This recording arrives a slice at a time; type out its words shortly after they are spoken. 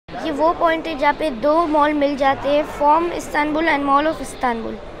ये वो पॉइंट है जहाँ पे दो मॉल मिल जाते हैं, form Istanbul and mall of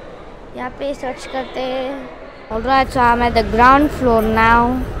Istanbul. यहाँ पे सर्च करते हैं। Alright, so I'm at the ground floor now.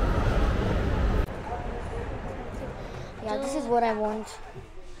 Yeah, this is what I want.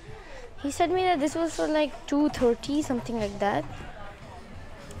 He said me that this was for like 230, something like that.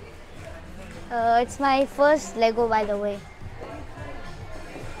 It's my first Lego, by the way.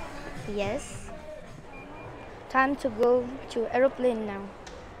 Yes. Time to go to aeroplane now.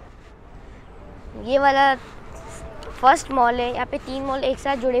 ये वाला first mall है। यहाँ पे 3 mall एक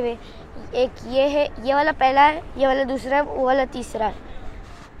साथ जुड़े हुए। एक ये है, ये वाला पहला है, ये वाला दूसरा है, वो वाला तीसरा है।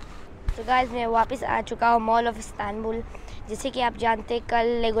 तो गाइस मैं वापस आ चुका हूँ मॉल ऑफ इस्तांबुल। जैसे कि आप जानते हैं कल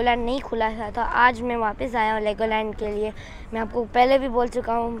लेगोलैंड नहीं खुला था, तो आज मैं वापस आया हूँ लेगोलैंड के लिए। मैं आपको पहले भी बोल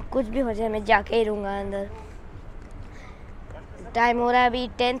चुका हूँ, कुछ भी हो जाए मैं जाके ही रहूँगा अंदर। टाइम हो रहा है अभी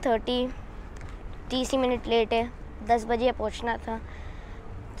 10:30, 30 मिनट लेट है। 10 बजे पहुँचना था,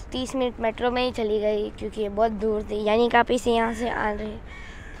 30 मिनट मेट्रो में ही चली गई क्योंकि बहुत दूर थी। यानी काफ़ी से यहाँ से आ रहे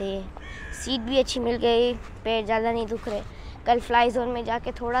थे। सीट भी अच्छी मिल गई, पैर ज़्यादा नहीं दुख रहे। कल फ्लाई जोन में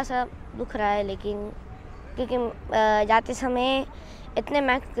जाके थोड़ा सा दुख रहा है, लेकिन क्योंकि जाते समय इतने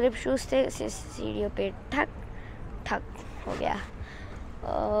मैक्स ग्रिप शूज़ थे, सीढ़ियों पे ठक ठक हो गया।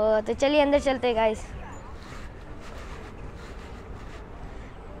 तो चलिए अंदर चलते गाइस।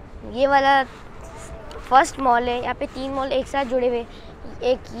 ये वाला फर्स्ट मॉल है। यहाँ पे 3 मॉल एक साथ जुड़े हुए।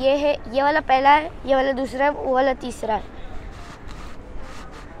 एक ये है, ये वाला पहला है, ये वाला दूसरा है, वो वाला तीसरा है।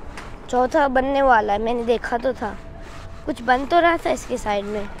 चौथा बनने वाला है, मैंने देखा तो था, कुछ बन तो रहा था इसके साइड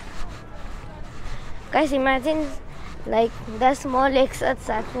में। कैसे इमेजिन लाइक 10 मॉल एक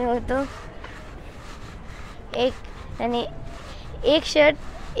साथ में हो तो एक, यानी एक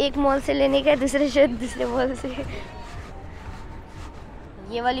शर्ट एक मॉल से लेने का, दूसरा शर्ट दूसरे मॉल से।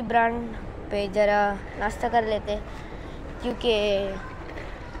 ये वाली ब्रांड पे ज़रा नाश्ता कर लेते क्योंकि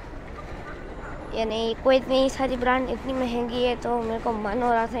यानी कोई इतनी सारी ब्रांड इतनी महंगी है, तो मेरे को मन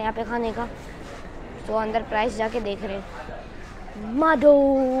हो रहा था यहाँ पे खाने का। तो अंदर प्राइस जाके देख रहे हैं। माडो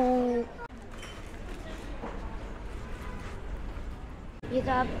ये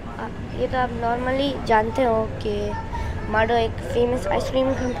तो आप नॉर्मली जानते हो कि माडो एक फेमस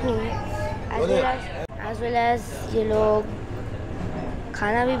आइसक्रीम कंपनी है। एज वेल एज ये लोग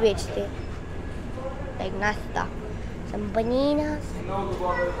खाना भी बेचते, लाइक नाश्ता, some bananas,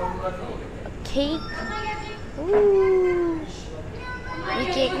 a cake. ये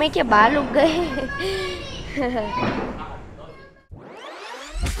केक में क्या बाल उग गए।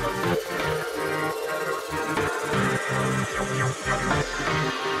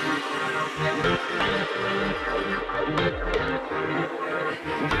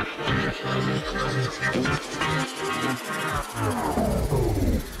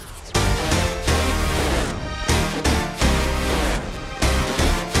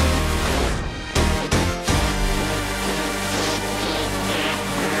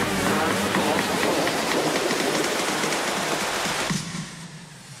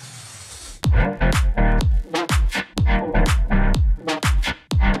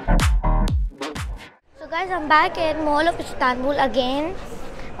 Guys, I'm back at Mall of Istanbul again,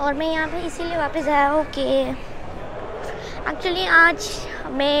 और मैं यहाँ पे इसीलिए वापस आया हूँ कि एक्चुअली आज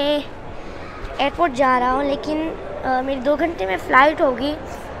मैं एयरपोर्ट जा रहा हूँ, लेकिन मेरी 2 घंटे में फ़्लाइट होगी।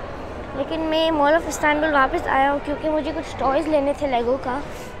 लेकिन मैं मॉल ऑफ इस्तांबुल वापस आया हूँ क्योंकि मुझे कुछ टॉयज़ लेने थे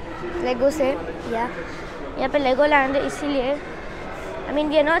लेगो से। या यहाँ पे लेगोलैंड है, इसीलिए I mean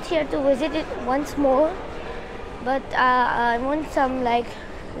we are not here to visit it once more, but I want some like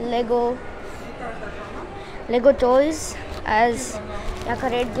Lego toys as यहाँ का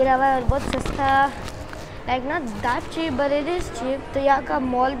रेट गिरा हुआ है और बहुत सस्ता, like not that cheap but it is cheap. तो यहाँ का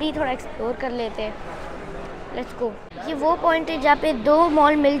मॉल भी थोड़ा एक्सप्लोर कर लेते हैं। Let's go. ये वो पॉइंट है जहाँ पे 2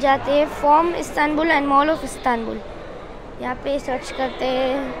 मॉल मिल जाते हैं, form Istanbul and mall of Istanbul. यहाँ पे सर्च करते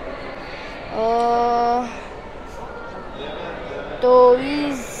हैं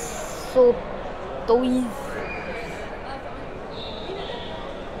टॉयज़।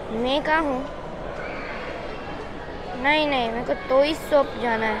 मैं कहाँ हूँ? नहीं मेरे को टॉयज़ शॉप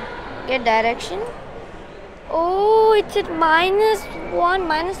जाना है। क्या direction? Oh it's eight -1।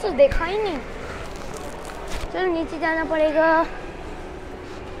 Minus तो देखा ही नहीं। चलो नीचे जाना पड़ेगा।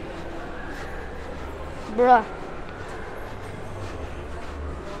 ब्रा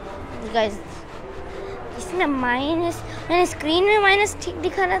गाइस, इसमें माइनस, मैंने स्क्रीन में माइनस ठीक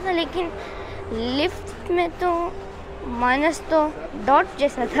दिखा रहा था, लेकिन लिफ्ट में तो माइनस तो डॉट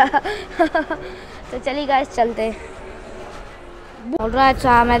जैसा था। तो चलिए गाइस चलते हैं। Alright, so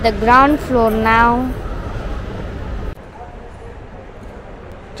I'm at the ground floor now.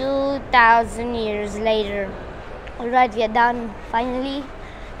 2000 years later. Alright, we are done finally.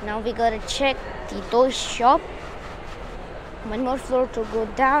 Now we gotta check the toy shop. One more floor to go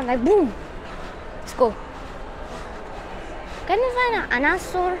down. Like boom. Let's go. Can we find an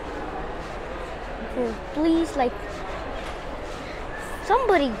Anasor? Please, like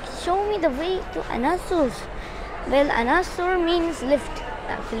somebody show me the way to Anasors. Well, Anasor means lift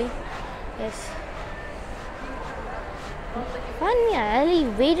actually. Yes. Find me an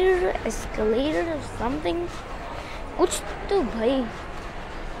elevator, escalator or something. कुछ तो भाई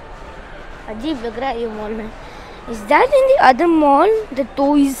अजीब लग रहा है ये mall में. Is that in the other mall? The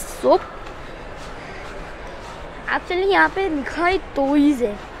toys shop? Actually यहाँ पे लिखा है toys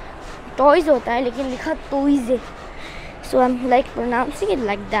है. Toys होता है लेकिन लिखा toys है. So I'm like pronouncing it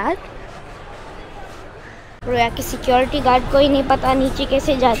like that. रोया की सिक्योरिटी गार्ड को ही नहीं पता नीचे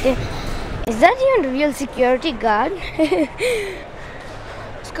कैसे जाते हैं. Is that even real security guard?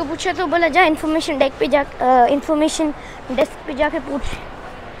 उसको पूछा तो बोला जा इन्फॉर्मेशन डेस्क पे जाके पूछ.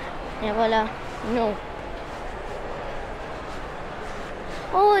 मैं बोला no.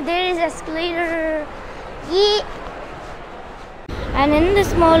 Oh, there is escalator. Yeah. And in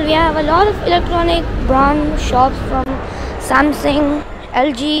this mall we have a lot of electronic brand shops from Samsung,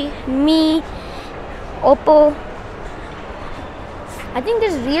 LG, Mi, Oppo. I think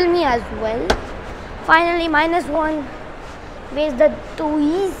there's Realme as well. Finally, -1. Where's the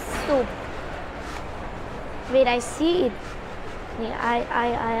toys soap? Wait, I see it. Yeah,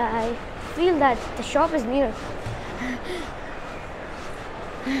 I feel that the shop is near.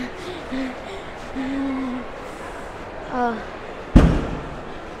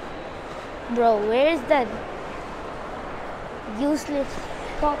 Bro, where is that useless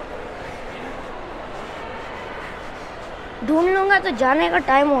shop? ढूंढ लूँगा तो जाने का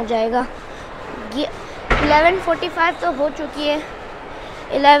time हो जाएगा. 11:45 तो हो चुकी है.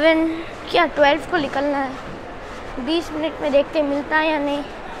 12 को निकलना है. 20 मिनट में देखते मिलता है या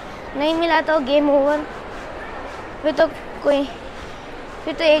नहीं मिला तो गेम ओवर. फिर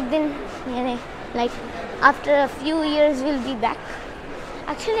तो एक दिन यानी like after a few years we'll be back.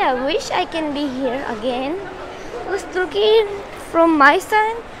 Actually I wish I can be here again because Turkey from my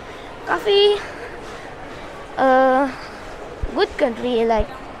side काफ़ी good country,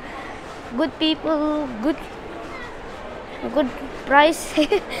 like good people, good price.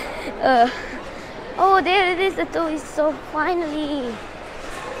 Oh, there it is, the toys. So finally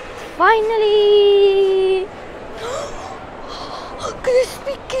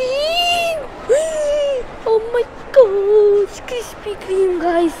Krispy Kreme. Oh my gosh, Krispy Kreme,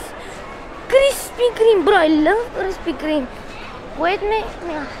 guys. Krispy Kreme, bro, I love Krispy Kreme. Kuwait में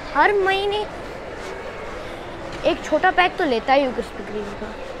हर महीने एक छोटा pack तो लेता ही हूँ Krispy Kreme का.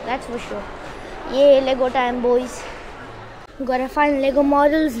 That's for sure. ये Lego time, boys. Gotta find Lego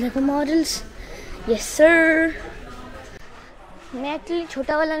models. Yes sir. मैं एक्चुअली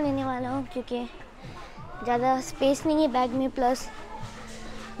छोटा वाला लेने वाला हूँ क्योंकि ज़्यादा स्पेस नहीं है बैग में. Plus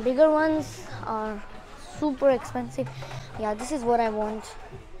bigger ones are super expensive. Yeah, this is what I want.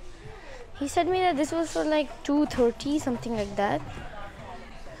 He said me that this was for like $230, something like that.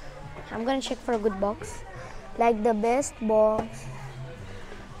 I'm gonna check for a good box, like the best box.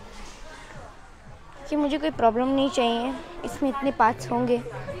 कि मुझे कोई problem नहीं चाहिए. इसमें इतने parts होंगे.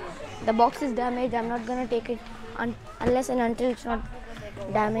 The box is damaged. I'm not gonna take it unless and until it's not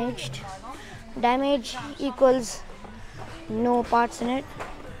damaged. Damage equals no parts in it.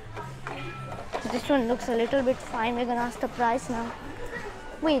 This one looks a little bit fine. We're gonna ask the price now.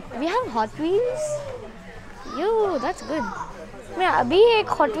 Wait, we have Hot Wheels? Yo, that's good. मैं अभी एक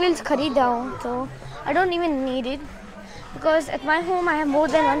Hot Wheels खरीदा हूँ तो I don't even need it because at my home I have more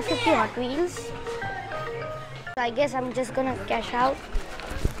than 150 Hot Wheels. So I guess I'm just gonna cash out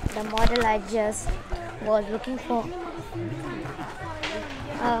the model I just was looking for.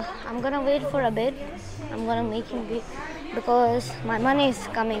 I'm gonna wait for a bit. I'm gonna make him wait because my money is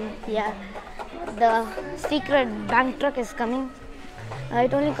coming. Yeah, the secret bank truck is coming.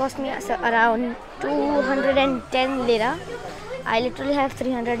 It only cost me around 210 lira. I literally have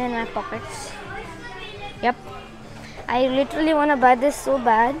 300 in my pockets. Yep, I literally want to buy this so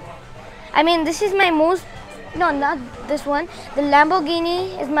bad. I mean, this is my most, no, not this one. The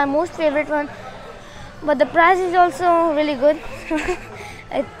Lamborghini is my most favorite one, but the price is also really good.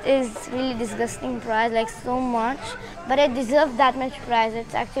 It is really disgusting price, like so much, but it deserves that much price.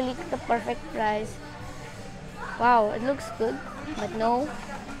 It's actually the perfect price. Wow, it looks good, but no.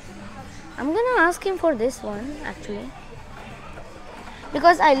 I'm gonna ask him for this one actually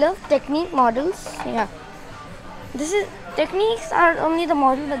because I love Technique models. Yeah, this is Techniques are only the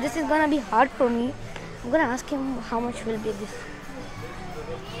model, but this is gonna be hard for me. I'm gonna ask him how much will be this.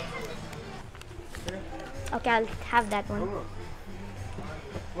 Okay, I'll have that one.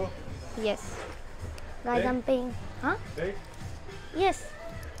 Yes. Guys, I'm paying. Huh? Right? Yes.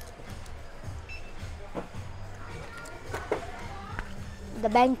 The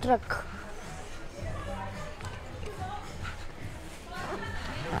bank truck.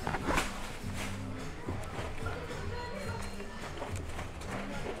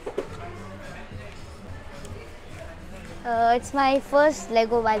 It's my first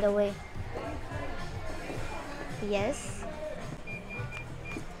Lego, by the way. Yes.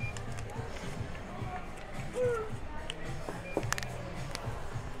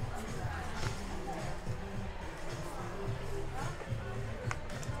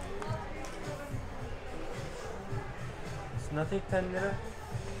 It's nothing 10 lira.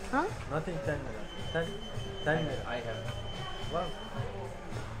 Huh? Nothing 10 lira. 10 lira. I have. Wow.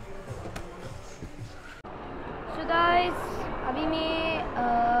 So guys, अभी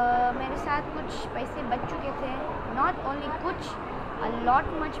मेरे साथ कुछ पैसे बच चुके थे. Not only कुछ, a lot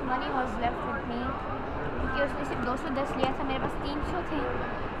much money was left with me. क्योंकि उसने सिर्फ 210 लिया था, मेरे पास 300 थे.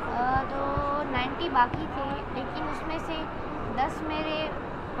 तो 90 बाकी थे, लेकिन उसमें से 10 मेरे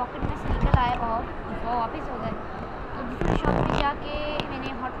पॉकेट में से निकल आए और वो वापस हो गए. तो दूसरी शॉप में जाके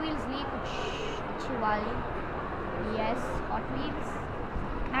मैंने हॉट व्हील्स ली, कुछ अच्छी वाली. Yes, hot wheels.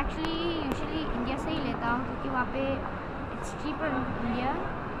 Actually usually India से ही लेता हूँ क्योंकि वहाँ पे it's cheaper in India.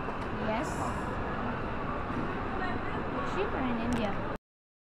 Yes, cheaper in India.